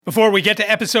Before we get to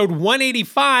episode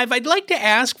 185, I'd like to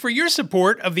ask for your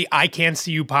support of the I Can't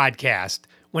See You podcast.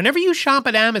 Whenever you shop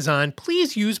at Amazon,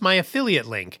 please use my affiliate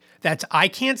link. That's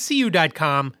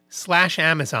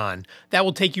ican'tseeyou.com/Amazon. That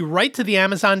will take you right to the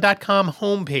Amazon.com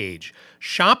homepage.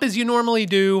 Shop as you normally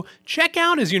do, check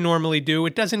out as you normally do.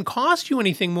 It doesn't cost you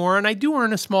anything more, and I do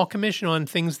earn a small commission on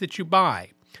things that you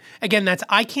buy. Again, that's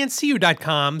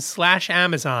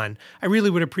ican'tseeyou.com/Amazon. I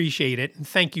really would appreciate it, and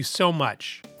thank you so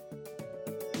much.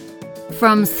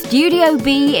 From Studio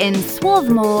B in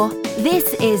Swarthmore,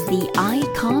 this is the I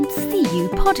Can't See You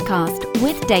podcast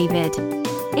with David.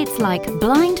 It's like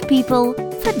blind people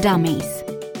for dummies.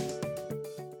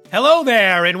 Hello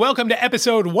there, and welcome to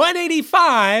episode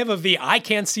 185 of the I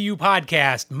Can't See You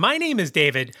podcast. My name is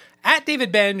David, at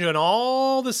David Benj on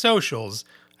all the socials.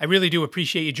 I really do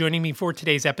appreciate you joining me for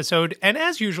today's episode, and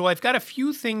as usual, I've got a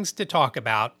few things to talk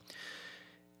about.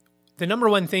 The number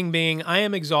one thing being, I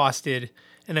am exhausted,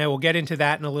 and I will get into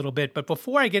that in a little bit. But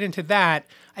before I get into that,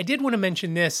 I did want to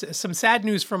mention this. Some sad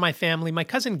news for my family. My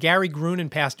cousin Gary Grunin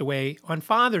passed away on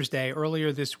Father's Day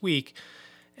earlier this week.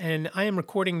 And I am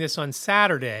recording this on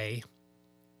Saturday.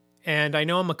 And I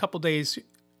know I'm a couple days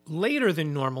later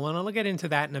than normal, and I'll get into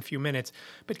that in a few minutes.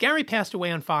 But Gary passed away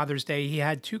on Father's Day. He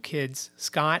had two kids,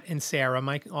 Scott and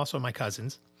Sarah, also my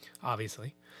cousins,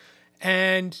 obviously.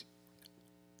 And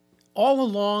all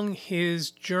along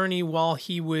his journey while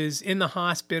he was in the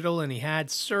hospital and he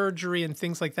had surgery and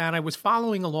things like that, I was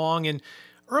following along. And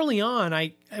early on,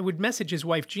 I would message his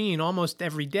wife, Jean, almost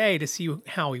every day to see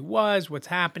how he was, what's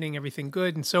happening, everything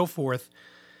good, and so forth.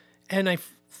 And I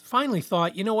finally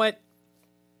thought, you know what?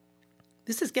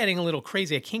 This is getting a little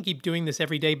crazy. I can't keep doing this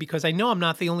every day because I know I'm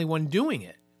not the only one doing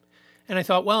it. And I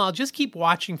thought, well, I'll just keep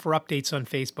watching for updates on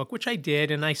Facebook, which I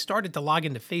did. And I started to log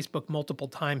into Facebook multiple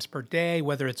times per day,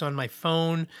 whether it's on my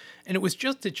phone. And it was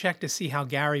just to check to see how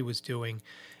Gary was doing.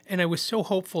 And I was so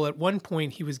hopeful. At one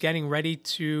point, he was getting ready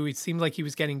to, it seemed like he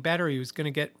was getting better. He was going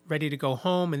to get ready to go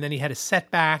home. And then he had a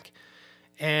setback.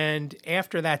 And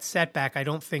after that setback, I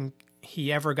don't think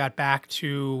he ever got back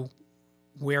to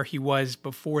where he was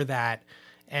before that.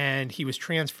 And he was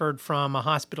transferred from a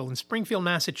hospital in Springfield,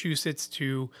 Massachusetts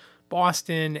to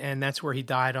Boston, and that's where he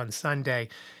died on Sunday.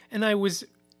 And I was,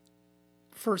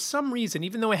 for some reason,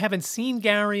 even though I haven't seen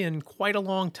Gary in quite a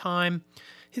long time,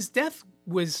 his death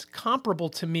was comparable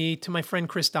to me to my friend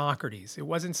Chris Doherty's. It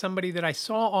wasn't somebody that I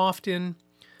saw often.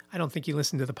 I don't think he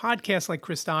listened to the podcast like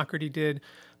Chris Doherty did,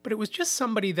 but it was just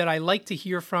somebody that I liked to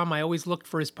hear from. I always looked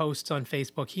for his posts on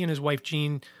Facebook. He and his wife,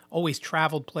 Jean, always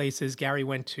traveled places. Gary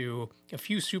went to a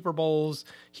few Super Bowls.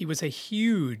 He was a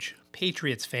huge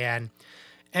Patriots fan.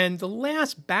 And the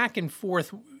last back and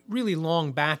forth, really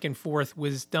long back and forth,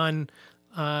 was done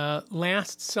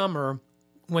last summer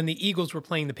when the Eagles were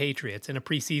playing the Patriots in a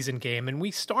preseason game. And we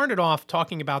started off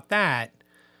talking about that,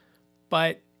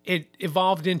 but it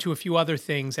evolved into a few other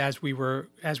things as we were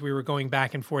going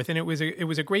back and forth. And it was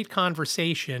a great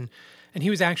conversation. And he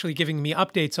was actually giving me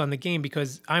updates on the game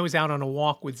because I was out on a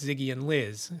walk with Ziggy and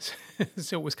Liz.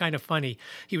 So it was kind of funny.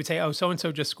 He would say, oh,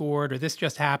 so-and-so just scored, or this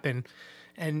just happened.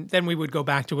 And then we would go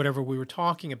back to whatever we were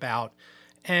talking about.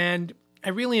 And I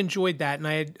really enjoyed that. And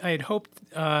I had hoped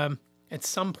at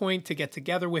some point to get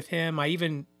together with him. I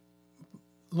even,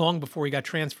 long before he got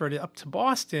transferred up to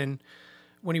Boston,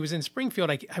 when he was in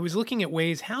Springfield, I was looking at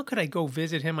ways, how could I go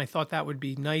visit him? I thought that would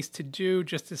be nice to do,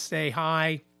 just to say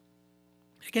hi.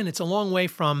 Again, it's a long way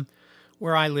from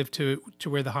where I live to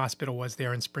where the hospital was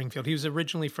there in Springfield. He was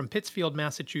originally from Pittsfield,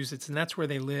 Massachusetts, and that's where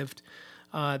they lived.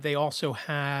 They also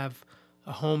have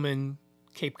a home in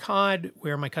Cape Cod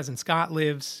where my cousin Scott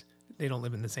lives. They don't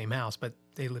live in the same house, but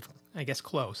they live, I guess,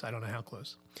 close. I don't know how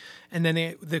close. And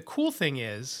then the cool thing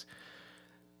is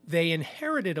they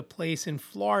inherited a place in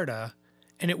Florida,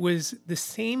 and it was the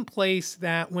same place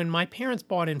that when my parents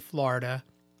bought in Florida,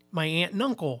 my aunt and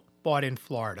uncle bought in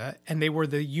Florida, and they were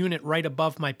the unit right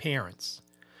above my parents.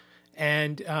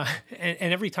 And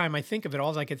every time I think of it,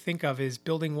 all I could think of is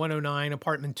Building 109,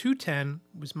 Apartment 210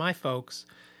 was my folks.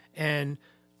 And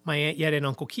my Aunt Yetta and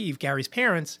Uncle Keeve, Gary's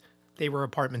parents, they were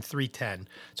apartment 310.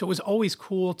 So it was always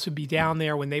cool to be down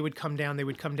there. When they would come down,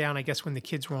 I guess, when the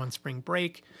kids were on spring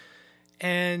break.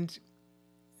 And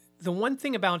the one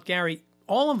thing about Gary,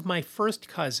 all of my first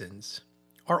cousins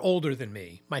are older than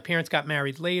me. My parents got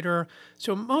married later.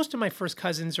 So most of my first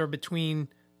cousins are between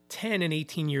 10 and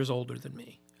 18 years older than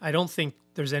me. I don't think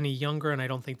there's any younger, and I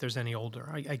don't think there's any older.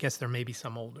 I guess there may be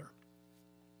some older.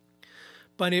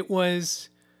 But it was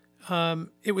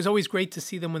always great to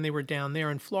see them when they were down there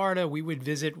in Florida. We would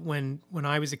visit when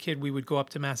I was a kid. We would go up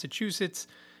to Massachusetts,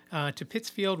 to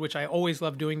Pittsfield, which I always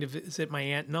loved doing, to visit my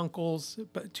aunt and uncles,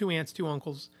 but 2 aunts, 2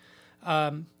 uncles.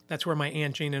 That's where my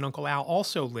Aunt Jane and Uncle Al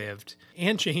also lived.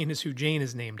 Aunt Jane is who Jane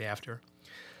is named after.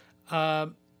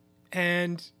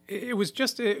 And it was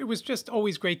just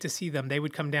always great to see them. They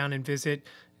would come down and visit.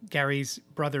 Gary's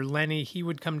brother Lenny, he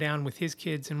would come down with his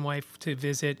kids and wife to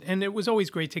visit, and it was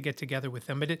always great to get together with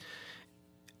them. But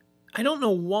I don't know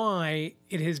why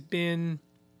it has been,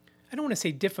 I don't want to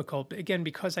say difficult, but again,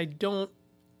 because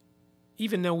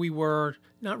even though we were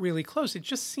not really close, it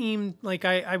just seemed like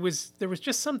there was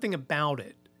just something about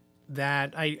it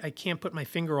that I can't put my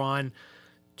finger on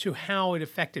to how it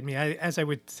affected me. As I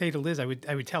would say to Liz, I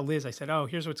would tell Liz, I said, oh,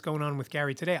 here's what's going on with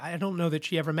Gary today. I don't know that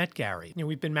she ever met Gary.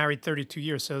 We've been married 32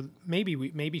 years, so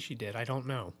maybe she did. I don't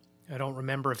know. I don't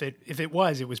remember if it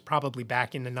was probably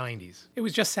back in the 90s. It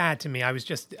was just sad to me. I was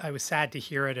sad to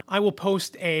hear it. I will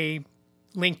post a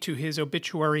link to his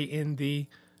obituary in the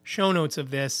show notes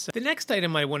of this. The next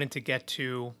item I wanted to get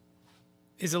to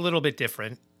is a little bit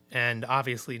different and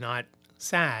obviously not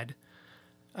sad.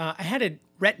 I had a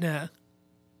retina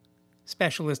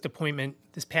specialist appointment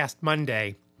this past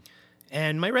Monday.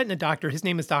 And my retina doctor, his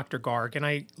name is Dr. Garg, and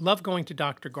I love going to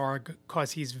Dr. Garg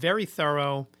because he's very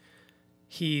thorough.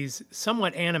 He's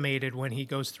somewhat animated when he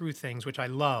goes through things, which I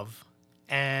love.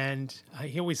 And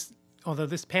he always, although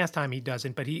this past time he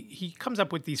doesn't, but he comes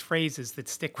up with these phrases that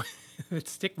stick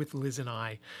with Liz and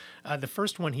I. The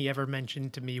first one he ever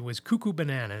mentioned to me was cuckoo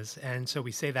bananas. And so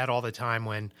we say that all the time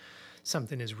when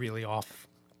something is really off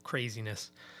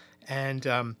craziness.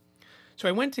 And so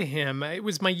I went to him. It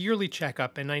was my yearly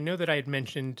checkup, and I know that I had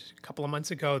mentioned a couple of months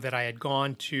ago that I had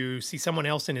gone to see someone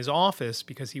else in his office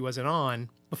because he wasn't on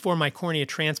before my cornea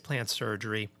transplant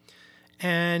surgery.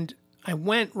 And I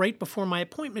went right before my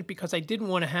appointment because I didn't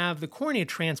want to have the cornea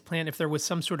transplant if there was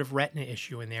some sort of retina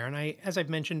issue in there. And as I've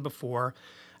mentioned before,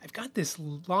 I've got this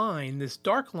line, this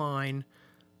dark line,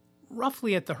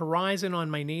 roughly at the horizon on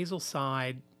my nasal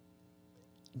side,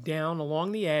 down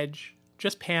along the edge,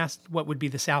 just past what would be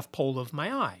the south pole of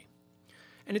my eye.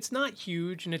 And it's not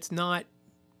huge and it's not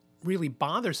really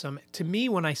bothersome. To me,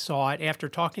 when I saw it, after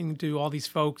talking to all these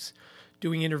folks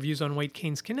doing interviews on White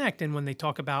Canes Connect, and when they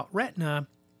talk about retina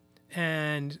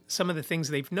and some of the things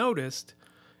they've noticed,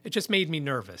 it just made me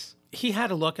nervous. He had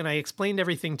a look and I explained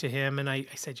everything to him. And I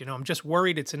said, I'm just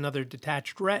worried it's another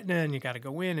detached retina and you got to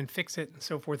go in and fix it and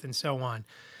so forth and so on.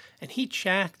 And he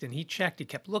checked and he checked. He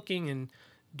kept looking and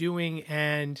doing,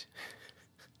 and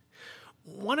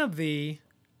one of the,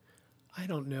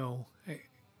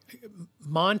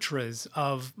 mantras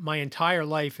of my entire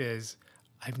life is,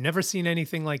 I've never seen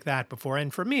anything like that before.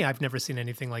 And for me, I've never seen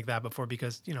anything like that before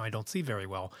because, I don't see very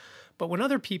well. But when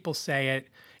other people say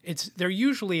it, they're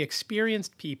usually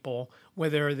experienced people,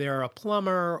 whether they're a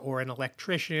plumber or an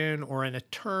electrician or an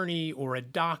attorney or a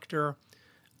doctor.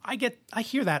 I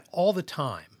hear that all the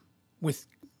time with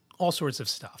all sorts of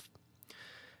stuff.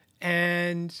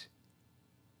 And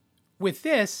with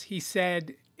this, he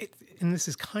said, and this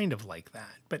is kind of like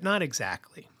that, but not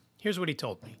exactly. Here's what he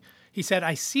told me. He said,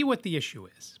 I see what the issue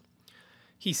is.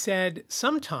 He said,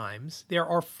 sometimes there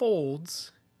are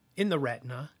folds in the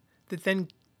retina that then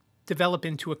develop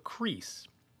into a crease.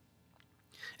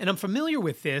 And I'm familiar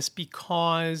with this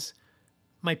because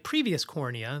my previous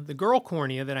cornea, the girl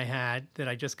cornea that I had, that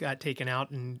I just got taken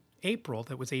out in April,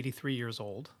 that was 83 years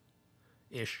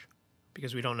old-ish,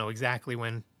 because we don't know exactly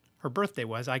when her birthday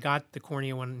was. I got the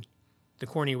cornea when the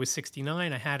cornea was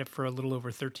 69. I had it for a little over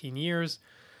 13 years.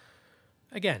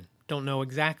 Again, don't know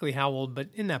exactly how old, but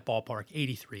in that ballpark,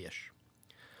 83-ish.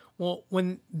 Well,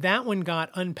 when that one got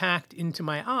unpacked into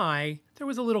my eye, there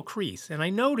was a little crease, and I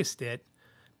noticed it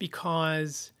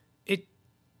because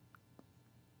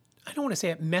I don't want to say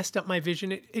it messed up my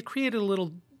vision. It created a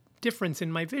little difference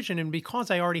in my vision, and because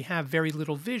I already have very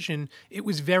little vision, it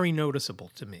was very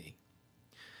noticeable to me.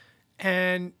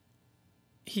 And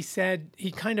he said,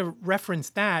 he kind of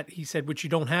referenced that. He said, which you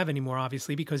don't have anymore,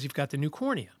 obviously, because you've got the new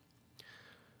cornea.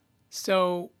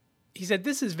 So he said,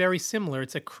 this is very similar.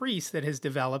 It's a crease that has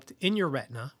developed in your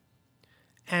retina,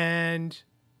 and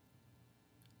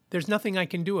there's nothing I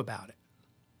can do about it.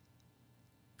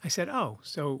 I said, oh,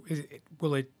 so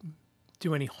will it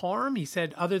do any harm? He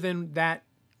said, other than that,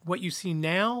 what you see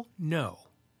now, no.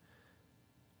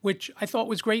 Which I thought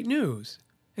was great news.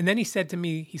 And then he said to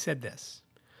me, he said this.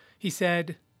 He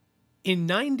said, in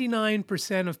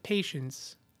 99% of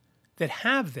patients that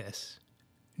have this,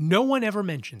 no one ever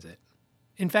mentions it.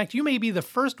 In fact, you may be the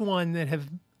first one that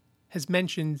has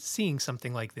mentioned seeing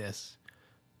something like this,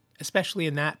 especially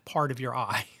in that part of your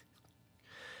eye.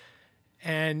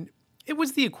 And it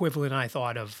was the equivalent, I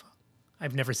thought, of,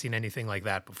 I've never seen anything like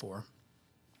that before.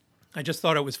 I just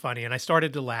thought it was funny, and I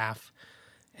started to laugh.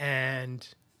 And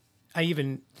I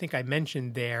even think I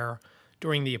mentioned there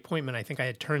during the appointment, I think I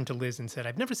had turned to Liz and said,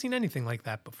 I've never seen anything like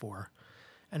that before.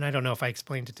 And I don't know if I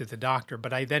explained it to the doctor,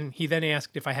 but he then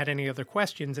asked if I had any other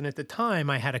questions. And at the time,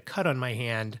 I had a cut on my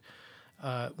hand.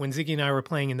 When Ziggy and I were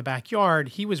playing in the backyard,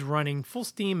 he was running full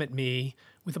steam at me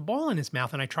with a ball in his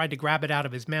mouth, and I tried to grab it out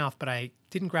of his mouth, but I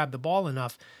didn't grab the ball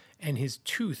enough, and his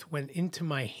tooth went into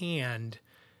my hand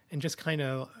and just kind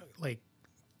of like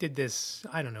did this,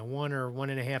 I don't know, 1 or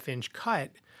 1.5 inch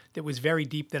cut that was very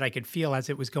deep that I could feel as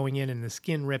it was going in and the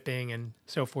skin ripping and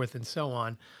so forth and so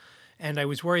on. And I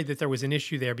was worried that there was an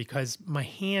issue there because my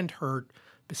hand hurt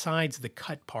besides the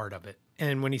cut part of it.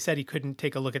 And when he said he couldn't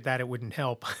take a look at that, it wouldn't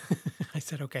help. I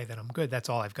said, okay, then I'm good. That's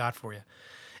all I've got for you.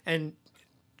 And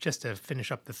just to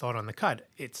finish up the thought on the cut,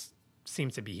 it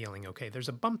seems to be healing okay. There's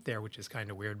a bump there, which is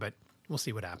kind of weird, but we'll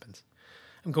see what happens.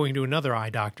 I'm going to another eye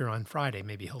doctor on Friday.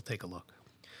 Maybe he'll take a look.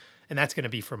 And that's going to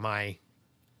be for my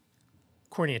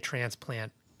cornea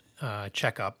transplant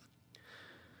checkup.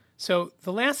 So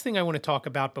the last thing I want to talk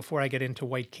about before I get into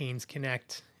White Canes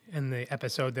Connect and the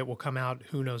episode that will come out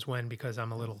who knows when because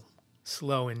I'm a little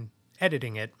slow in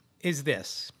editing it, is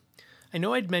this. I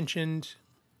know I'd mentioned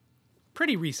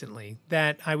pretty recently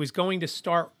that I was going to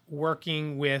start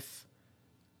working with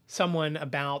someone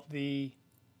about the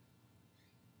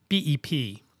BEP,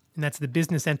 and that's the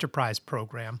Business Enterprise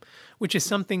Program, which is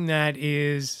something that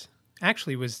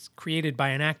was created by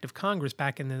an act of Congress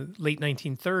back in the late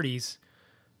 1930s,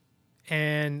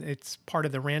 and it's part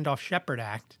of the Randolph-Shepard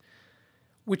Act,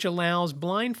 which allows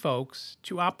blind folks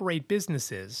to operate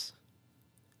businesses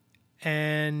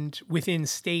and within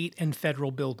state and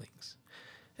federal buildings.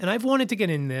 And I've wanted to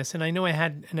get in this, and I know I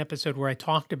had an episode where I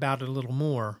talked about it a little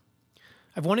more.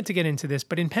 I've wanted to get into this,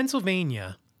 but in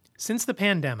Pennsylvania, since the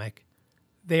pandemic,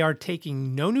 they are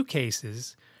taking no new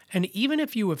cases, and even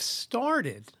if you have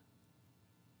started,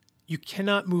 you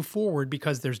cannot move forward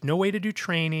because there's no way to do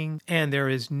training, and there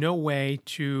is no way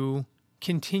to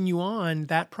continue on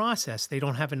that process. They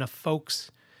don't have enough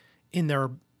folks in their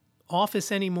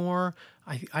office anymore.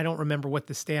 I don't remember what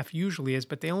the staff usually is,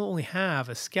 but they only have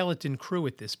a skeleton crew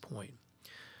at this point.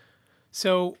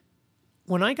 So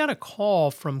when I got a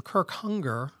call from Kirk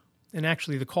Hunger, and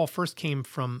actually the call first came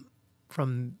from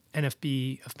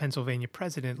NFB of Pennsylvania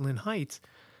President Lynn Heights,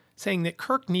 saying that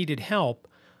Kirk needed help,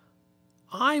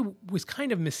 I was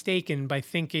kind of mistaken by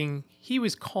thinking he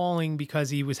was calling because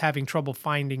he was having trouble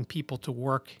finding people to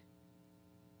work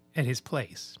at his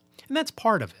place. And that's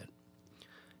part of it.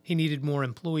 He needed more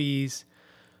employees,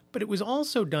 but it was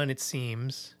also done, it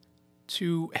seems,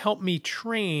 to help me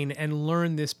train and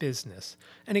learn this business.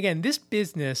 And again, this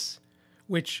business,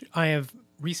 which I have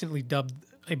recently dubbed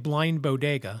a blind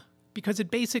bodega, because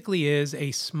it basically is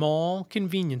a small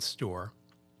convenience store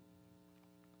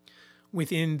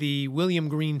within the William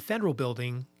Green Federal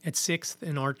Building at 6th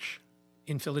and Arch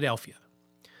in Philadelphia.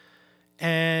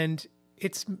 And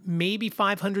it's maybe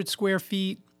 500 square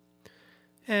feet,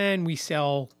 and we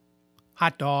sell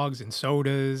hot dogs and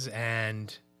sodas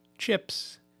and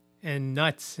chips and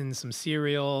nuts and some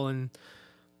cereal and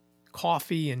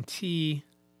coffee and tea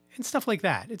and stuff like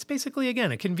that. It's basically,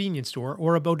 again, a convenience store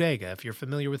or a bodega. If you're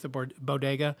familiar with the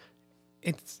bodega,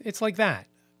 it's like that.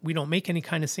 We don't make any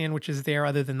kind of sandwiches there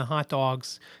other than the hot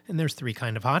dogs. And there's 3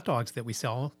 kinds of hot dogs that we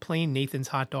sell. Plain Nathan's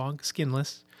hot dog,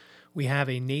 skinless. We have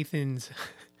a Nathan's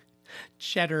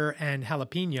cheddar and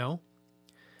jalapeno.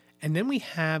 And then we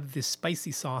have this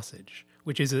spicy sausage,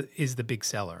 which is the big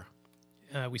seller.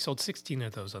 We sold 16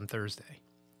 of those on Thursday.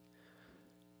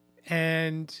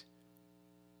 And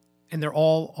they're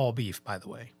all beef, by the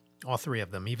way. All 3 of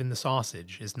them. Even the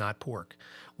sausage is not pork,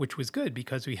 which was good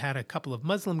because we had a couple of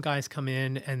Muslim guys come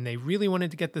in and they really wanted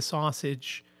to get the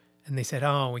sausage. And they said,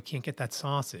 oh, we can't get that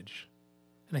sausage.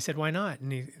 And I said, why not?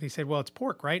 And they said, well, it's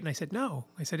pork, right? And I said, no.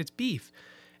 I said, it's beef.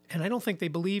 And I don't think they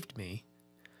believed me.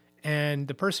 And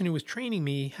the person who was training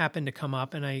me happened to come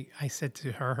up, and I said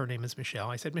to her name is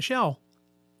Michelle. I said, Michelle,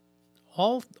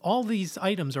 all these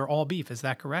items are all beef. Is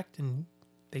that correct? And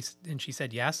she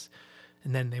said yes.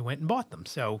 And then they went and bought them.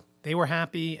 So they were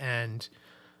happy, and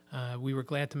we were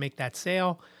glad to make that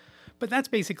sale. But that's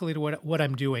basically what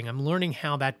I'm doing. I'm learning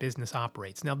how that business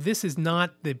operates. Now, this is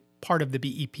not the part of the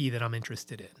BEP that I'm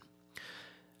interested in.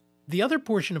 The other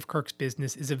portion of Kirk's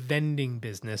business is a vending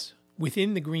business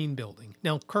within the Green Building.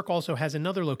 Now, Kirk also has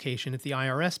another location at the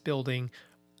IRS building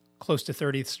close to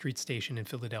 30th Street Station in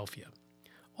Philadelphia,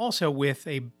 also with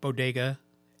a bodega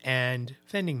and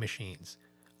vending machines.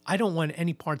 I don't want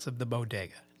any parts of the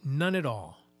bodega, none at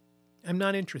all. I'm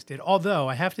not interested, although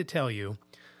I have to tell you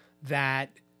that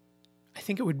I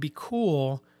think it would be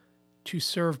cool to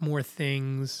serve more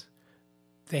things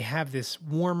they have this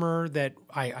warmer that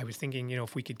I was thinking,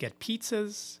 if we could get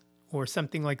pizzas or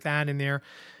something like that in there.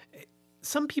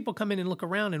 Some people come in and look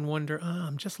around and wonder,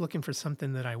 I'm just looking for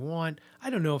something that I want. I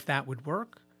don't know if that would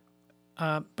work,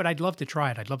 but I'd love to try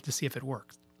it. I'd love to see if it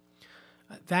works.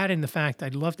 That and the fact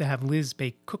I'd love to have Liz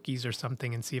bake cookies or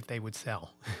something and see if they would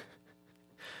sell.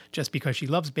 Just because she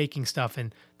loves baking stuff,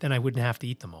 and then I wouldn't have to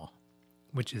eat them all,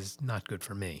 which is not good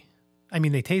for me. I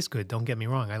mean, they taste good, don't get me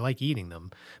wrong. I like eating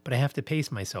them, but I have to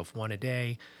pace myself one a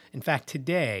day. In fact,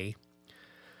 today,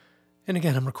 and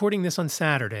again, I'm recording this on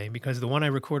Saturday because the one I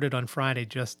recorded on Friday,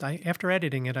 after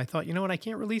editing it, I thought, you know what, I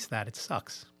can't release that. It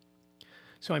sucks.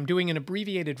 So I'm doing an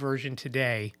abbreviated version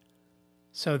today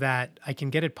so that I can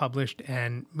get it published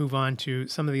and move on to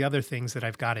some of the other things that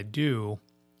I've got to do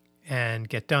and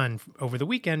get done over the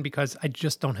weekend because I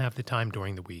just don't have the time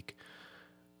during the week.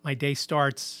 My day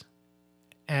starts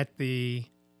at the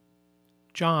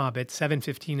job at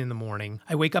 7:15 in the morning.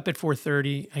 I wake up at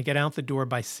 4:30. I get out the door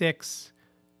by 6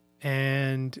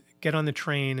 and get on the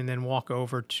train and then walk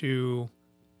over to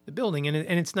the building. And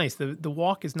it's nice. The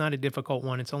walk is not a difficult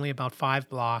one. It's only about 5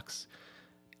 blocks.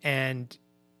 And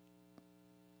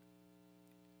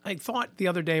I thought the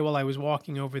other day while I was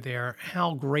walking over there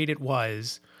how great it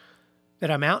was that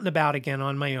I'm out and about again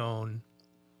on my own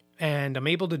and I'm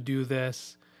able to do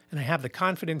this and I have the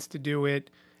confidence to do it.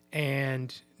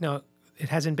 And no, it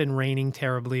hasn't been raining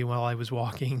terribly while I was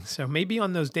walking. So maybe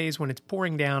on those days when it's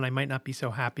pouring down, I might not be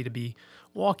so happy to be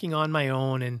walking on my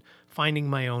own and finding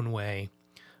my own way.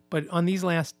 But on these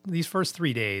first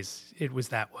 3 days, it was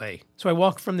that way. So I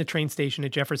walked from the train station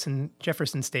at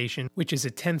Jefferson Station, which is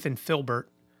at 10th and Filbert,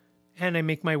 and I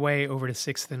make my way over to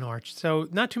 6th and Arch. So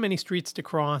not too many streets to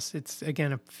cross. It's,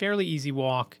 again, a fairly easy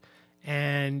walk.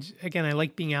 And again, I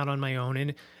like being out on my own.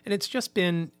 And it's just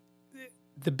been,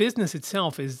 the business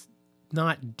itself is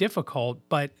not difficult,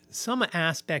 but some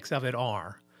aspects of it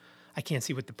are. I can't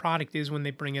see what the product is when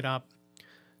they bring it up.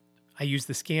 I use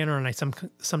the scanner and I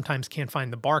sometimes can't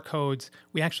find the barcodes.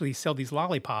 We actually sell these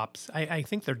lollipops. I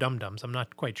think they're Dum-Dums. I'm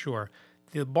not quite sure.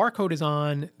 The barcode is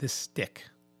on the stick.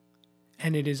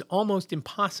 And it is almost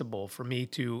impossible for me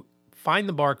to find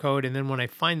the barcode and then when I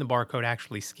find the barcode,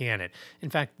 actually scan it. In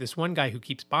fact, this one guy who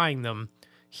keeps buying them,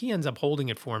 he ends up holding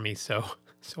it for me so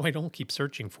I don't keep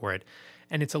searching for it.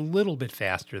 And it's a little bit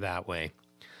faster that way.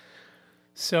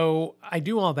 So I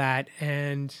do all that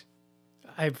and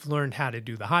I've learned how to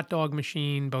do the hot dog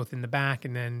machine, both in the back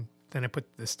and then I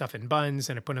put the stuff in buns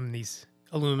and I put them in these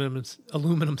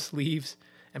aluminum sleeves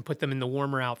and put them in the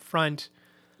warmer out front.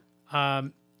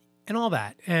 And all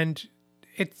that. And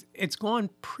it's gone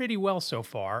pretty well so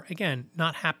far. Again,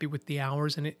 not happy with the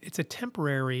hours, and it's a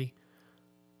temporary,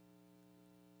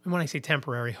 and when I say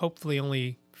temporary, hopefully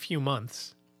only a few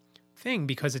months thing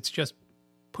because it's just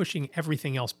pushing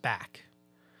everything else back.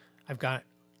 I've got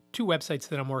 2 websites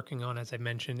that I'm working on, as I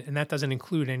mentioned, and that doesn't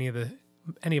include any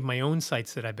of my own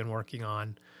sites that I've been working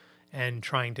on and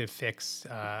trying to fix.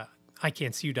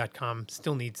 iCan'tSeeYou.com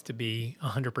still needs to be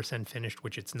 100% finished,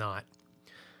 which it's not.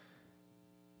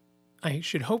 I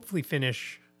should hopefully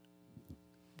finish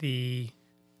the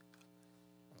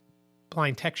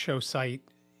Blind Tech Show site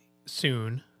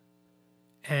soon.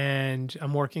 And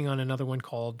I'm working on another one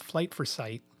called Flight for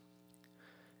Sight.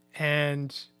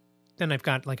 And then I've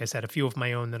got, like I said, a few of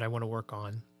my own that I want to work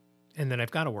on. And then I've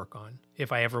got to work on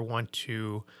if I ever want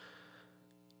to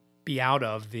be out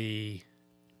of the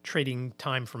trading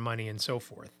time for money and so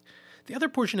forth. The other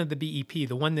portion of the BEP,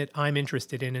 the one that I'm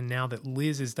interested in and now that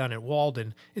Liz is done at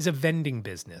Walden, is a vending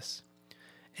business.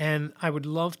 And I would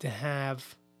love to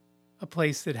have a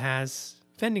place that has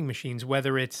vending machines,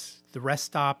 whether it's the rest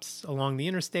stops along the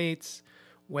interstates,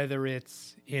 whether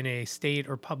it's in a state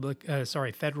or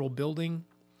federal building,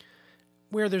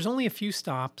 where there's only a few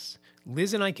stops.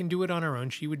 Liz and I can do it on our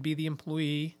own. She would be the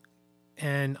employee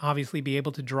and obviously be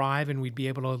able to drive, and we'd be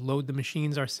able to load the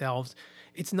machines ourselves.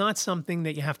 It's not something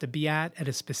that you have to be at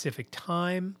a specific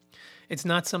time. It's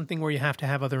not something where you have to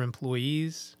have other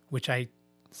employees, which I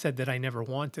said that I never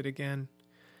wanted again.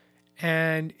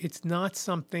 And it's not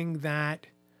something that,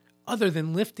 other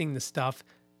than lifting the stuff,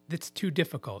 that's too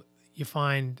difficult. You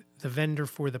find the vendor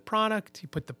for the product, you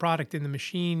put the product in the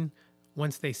machine.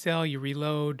 Once they sell, you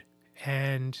reload,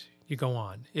 and you go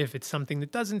on. If it's something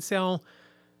that doesn't sell,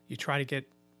 you try to get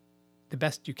the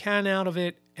best you can out of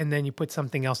it, and then you put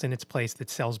something else in its place that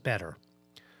sells better.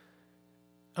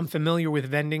 I'm familiar with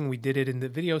vending. We did it in the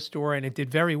video store, and it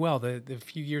did very well. The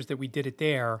few years that we did it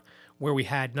there, where we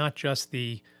had not just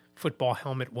the football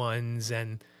helmet ones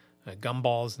and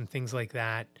gumballs and things like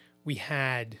that. We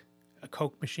had a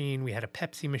Coke machine. We had a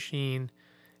Pepsi machine.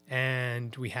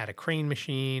 And we had a crane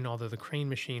machine, although the crane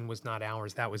machine was not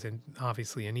ours. That was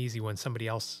obviously an easy one. Somebody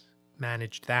else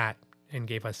managed that and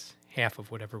gave us half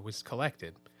of whatever was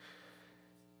collected.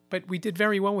 But we did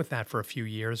very well with that for a few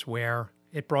years, where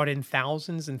it brought in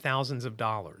thousands and thousands of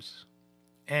dollars.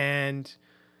 And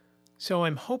so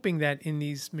I'm hoping that in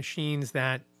these machines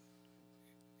that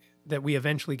we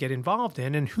eventually get involved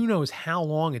in, and who knows how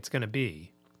long it's going to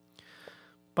be,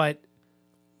 but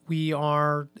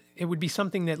it would be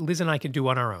something that Liz and I could do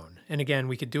on our own. And again,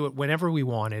 we could do it whenever we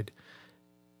wanted,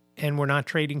 and we're not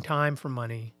trading time for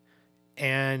money,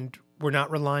 and we're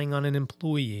not relying on an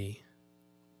employee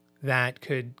that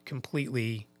could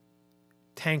completely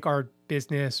tank our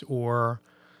business or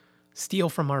steal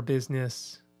from our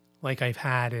business like I've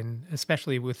had, and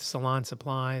especially with salon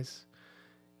supplies.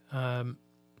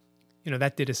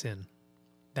 That did us in.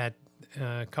 That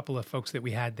couple of folks that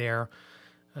we had there,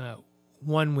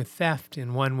 one with theft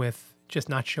and one with just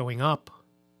not showing up.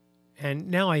 And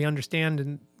now I understand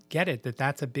and get it that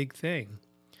that's a big thing.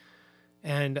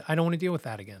 And I don't want to deal with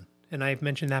that again. And I've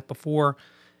mentioned that before.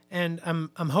 And I'm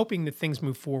hoping that things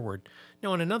move forward.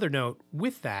 Now, on another note,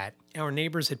 with that, our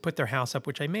neighbors had put their house up,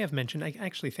 which I may have mentioned. I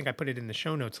actually think I put it in the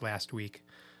show notes last week.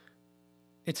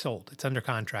 It's sold. It's under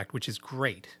contract, which is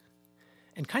great.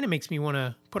 And kind of makes me want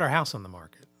to put our house on the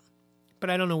market. But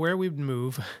I don't know where we'd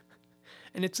move.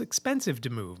 And it's expensive to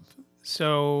move.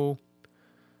 So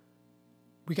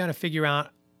we got to figure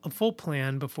out a full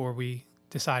plan before we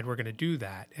decide we're going to do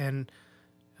that. And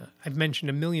I've mentioned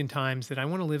a million times that I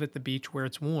want to live at the beach where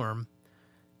it's warm.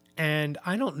 And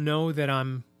I don't know that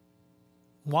I'm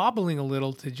wobbling a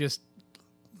little to just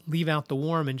leave out the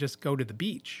warm and just go to the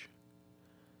beach.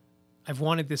 I've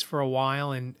wanted this for a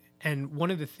while. And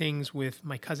one of the things with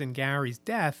my cousin Gary's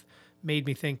death made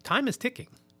me think time is ticking.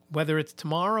 Whether it's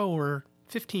tomorrow or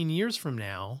 15 years from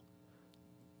now,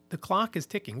 the clock is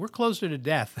ticking. We're closer to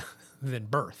death than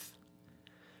birth.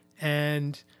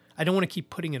 And I don't want to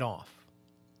keep putting it off.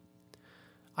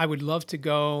 I would love to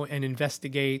go and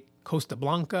investigate Costa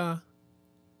Blanca,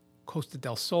 Costa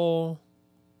del Sol,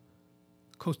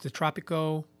 Costa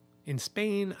Tropico in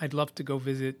Spain. I'd love to go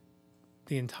visit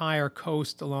the entire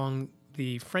coast along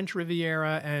the French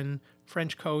Riviera and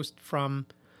French coast from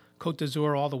Côte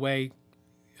d'Azur all the way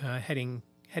heading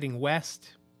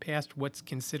west past what's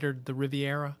considered the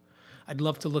Riviera. I'd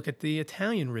love to look at the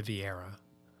Italian Riviera,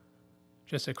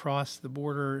 just across the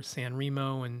border, San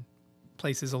Remo and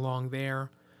places along there.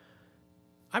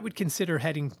 I would consider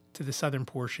heading to the southern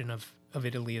portion of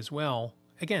Italy as well,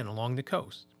 again, along the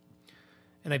coast.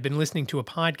 And I've been listening to a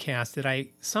podcast that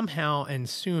I somehow and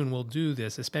soon will do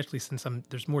this, especially since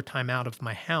there's more time out of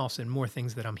my house and more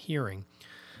things that I'm hearing.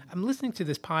 I'm listening to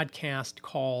this podcast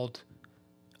called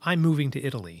I'm Moving to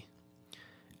Italy.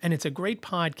 And it's a great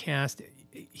podcast.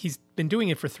 He's been doing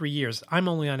it for 3 years. I'm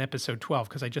only on episode 12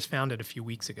 because I just found it a few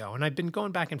weeks ago. And I've been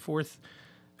going back and forth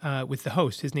with the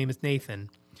host. His name is Nathan.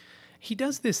 He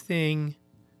does this thing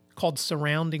called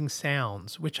Surrounding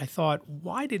Sounds, which I thought,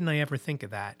 why didn't I ever think of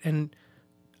that? And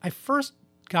I first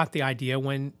got the idea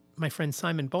when my friend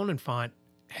Simon Bonenfant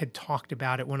had talked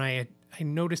about it when I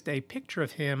noticed a picture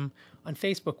of him on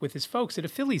Facebook with his folks at a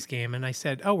Phillies game. And I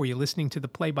said, oh, were you listening to the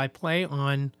play-by-play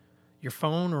on your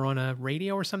phone or on a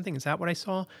radio or something? Is that what I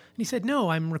saw? And he said, no,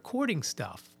 I'm recording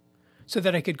stuff so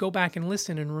that I could go back and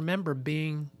listen and remember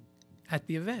being at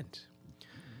the event.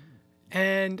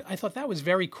 And I thought that was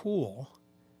very cool.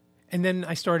 And then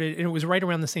I started, and it was right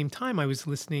around the same time I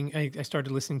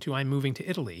started listening to I'm Moving to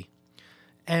Italy.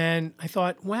 And I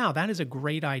thought, wow, that is a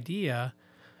great idea.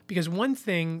 Because one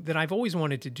thing that I've always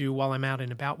wanted to do while I'm out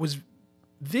and about was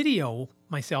video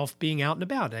myself being out and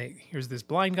about. Here's this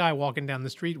blind guy walking down the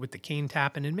street with the cane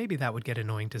tapping, and maybe that would get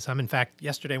annoying to some. In fact,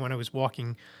 yesterday when I was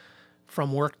walking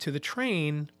from work to the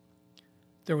train,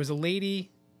 there was a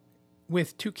lady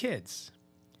with 2 kids.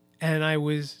 And I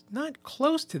was not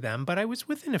close to them, but I was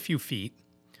within a few feet.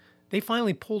 They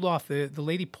finally pulled off. The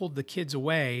lady pulled the kids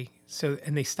away,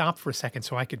 and they stopped for a second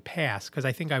so I could pass because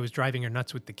I think I was driving her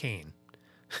nuts with the cane.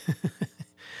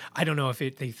 I don't know if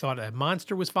they thought a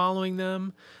monster was following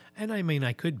them, and I mean,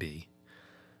 I could be.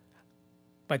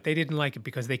 But they didn't like it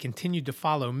because they continued to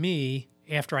follow me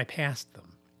after I passed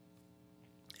them.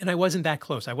 And I wasn't that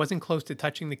close. I wasn't close to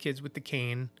touching the kids with the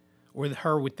cane or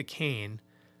her with the cane.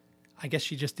 I guess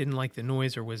she just didn't like the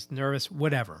noise or was nervous,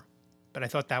 whatever. But I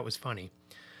thought that was funny.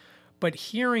 But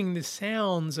hearing the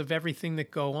sounds of everything that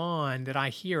go on that I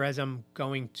hear as I'm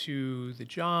going to the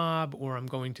job or I'm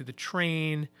going to the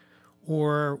train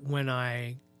or when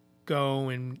I go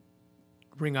and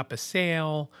ring up a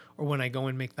sale or when I go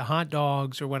and make the hot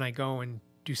dogs or when I go and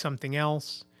do something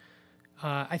else,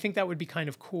 I think that would be kind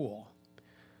of cool.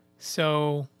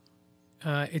 So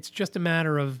it's just a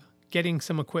matter of getting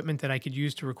some equipment that I could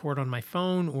use to record on my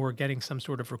phone, or getting some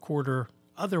sort of recorder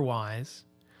otherwise,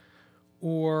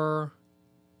 or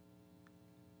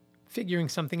figuring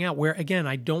something out where, again,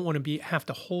 I don't want to have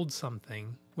to hold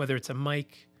something, whether it's a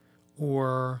mic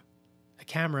or a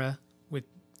camera with,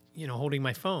 holding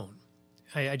my phone.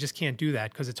 I just can't do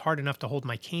that because it's hard enough to hold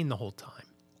my cane the whole time.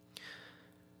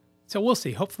 So we'll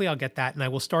see. Hopefully I'll get that, and I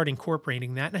will start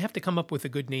incorporating that. And I have to come up with a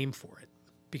good name for it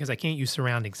because I can't use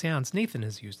surrounding sounds. Nathan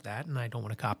has used that, and I don't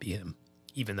want to copy him,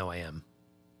 even though I am.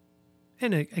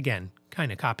 And again,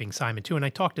 kind of copying Simon too. And I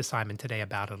talked to Simon today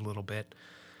about it a little bit,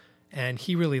 and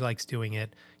he really likes doing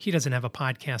it. He doesn't have a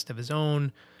podcast of his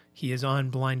own. He is on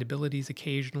Blind Abilities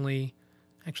occasionally,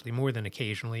 actually more than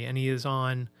occasionally, and he is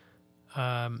on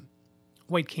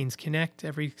White Canes Connect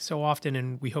every so often,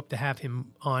 and we hope to have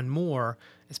him on more,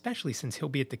 especially since he'll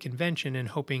be at the convention, and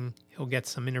hoping he'll get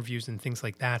some interviews and things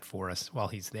like that for us while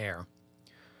he's there.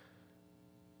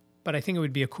 But I think it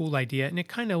would be a cool idea, and it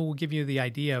kind of will give you the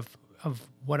idea of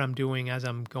what I'm doing as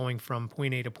I'm going from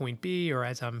point A to point B, or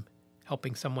as I'm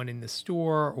helping someone in the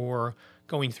store, or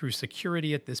going through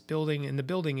security at this building. And the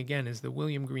building, again, is the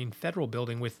William Green Federal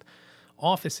Building with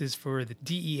offices for the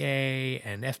DEA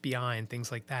and FBI and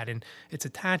things like that. And it's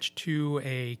attached to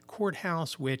a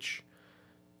courthouse, which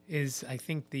is, I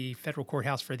think, the federal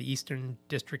courthouse for the Eastern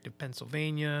District of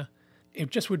Pennsylvania. It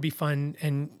just would be fun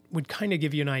and would kind of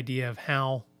give you an idea of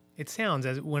how it sounds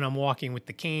as when I'm walking with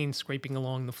the cane, scraping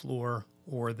along the floor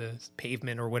or the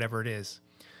pavement or whatever it is.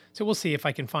 So we'll see if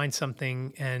I can find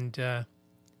something, and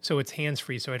so it's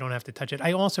hands-free so I don't have to touch it.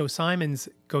 Simon's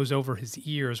goes over his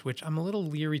ears, which I'm a little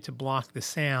leery to block the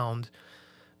sound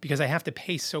because I have to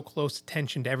pay so close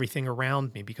attention to everything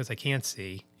around me because I can't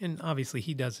see. And obviously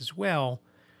he does as well.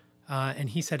 And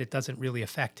he said it doesn't really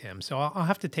affect him. So I'll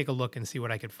have to take a look and see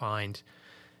what I could find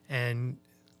and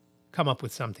come up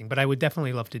with something. But I would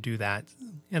definitely love to do that.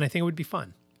 And I think it would be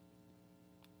fun.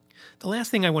 The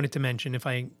last thing I wanted to mention, if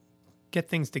I get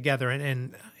things together,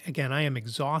 and again, I am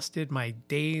exhausted. My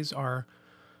days are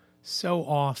so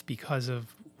off because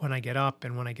of when I get up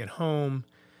and when I get home,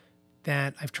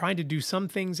 that I've tried to do some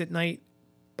things at night,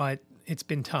 but it's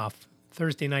been tough.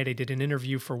 Thursday night, I did an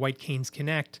interview for White Canes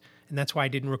Connect, and that's why I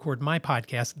didn't record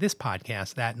this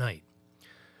podcast that night.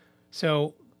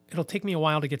 So it'll take me a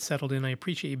while to get settled in. I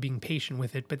appreciate you being patient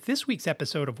with it. But this week's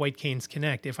episode of White Canes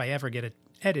Connect, if I ever get it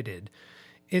edited,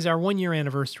 is our 1-year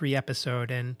anniversary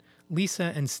episode. And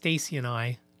Lisa and Stacy and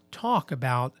I talk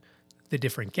about the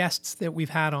different guests that we've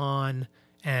had on,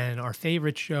 and our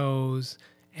favorite shows,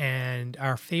 and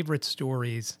our favorite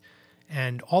stories,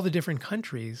 and all the different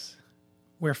countries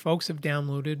where folks have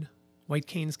downloaded White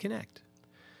Canes Connect.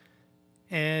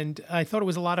 And I thought it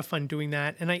was a lot of fun doing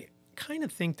that. And I kind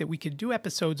of think that we could do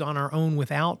episodes on our own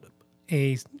without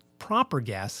a proper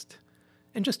guest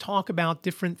and just talk about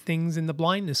different things in the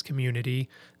blindness community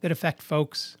that affect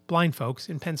blind folks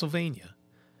in Pennsylvania.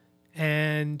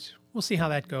 And we'll see how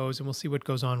that goes, and we'll see what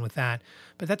goes on with that.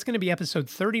 But that's going to be episode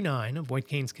 39 of White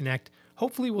Canes Connect.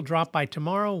 Hopefully we'll drop by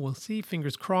tomorrow. We'll see,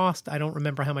 fingers crossed. I don't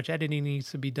remember how much editing needs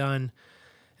to be done.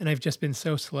 And I've just been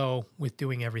so slow with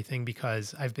doing everything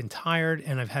because I've been tired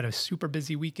and I've had a super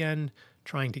busy weekend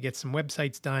trying to get some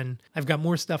websites done. I've got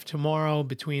more stuff tomorrow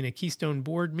between a Keystone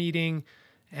board meeting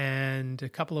and a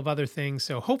couple of other things.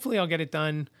 So hopefully I'll get it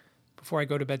done before I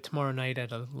go to bed tomorrow night at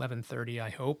 11:30, I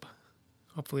hope.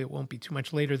 Hopefully it won't be too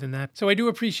much later than that. So I do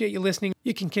appreciate you listening.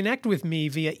 You can connect with me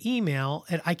via email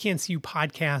at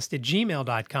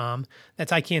ican'tseeyouPodcast@gmail.com.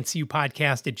 That's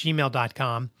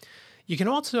ican'tseeyouPodcast@gmail.com. You can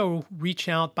also reach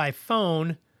out by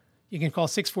phone. You can call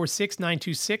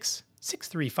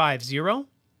 646-926-6350.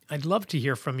 I'd love to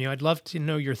hear from you. I'd love to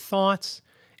know your thoughts,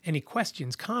 any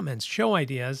questions, comments, show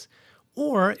ideas,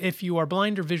 or if you are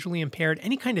blind or visually impaired,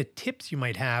 any kind of tips you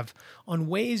might have on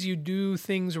ways you do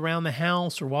things around the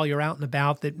house or while you're out and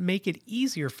about that make it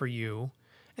easier for you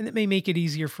and that may make it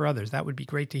easier for others. That would be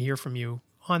great to hear from you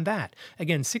on that.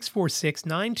 Again,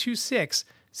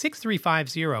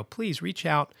 646-926-6350. Please reach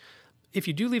out. If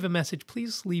you do leave a message,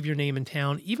 please leave your name and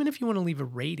town. Even if you want to leave a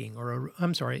rating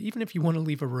even if you want to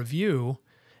leave a review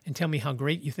and tell me how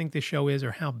great you think this show is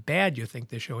or how bad you think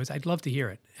this show is, I'd love to hear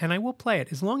it. And I will play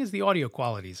it as long as the audio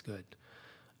quality is good.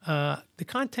 The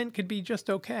content could be just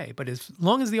okay, but as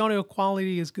long as the audio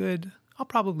quality is good, I'll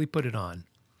probably put it on.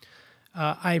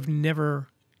 I've never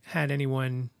had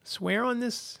anyone swear on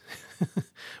this,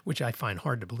 which I find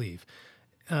hard to believe,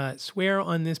 swear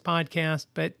on this podcast,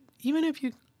 but even if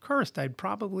you cursed, I'd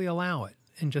probably allow it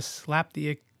and just slap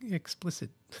the explicit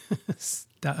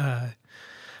I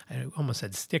almost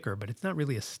said sticker, but it's not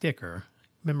really a sticker.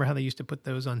 Remember how they used to put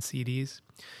those on CDs?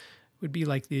 would be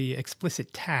like the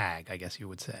explicit tag, I guess you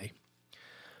would say.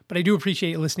 But I do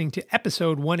appreciate you listening to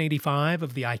episode 185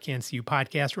 of the I Can't See You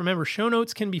podcast. Remember, show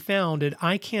notes can be found at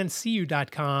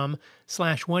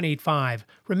ican'tseeyou.com/185.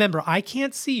 Remember, I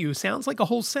can't see you sounds like a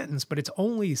whole sentence, but it's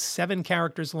only 7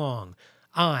 characters long.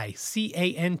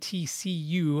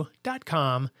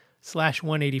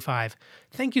 ican'tseeyou.com/185.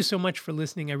 Thank you so much for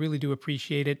listening. I really do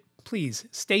appreciate it. Please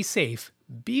stay safe,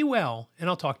 be well, and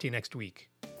I'll talk to you next week.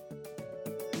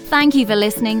 Thank you for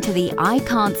listening to the I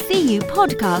Can't See You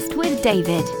podcast with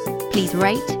David. Please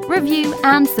rate, review,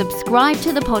 and subscribe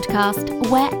to the podcast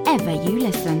wherever you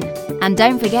listen. And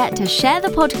don't forget to share the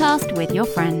podcast with your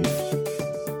friends.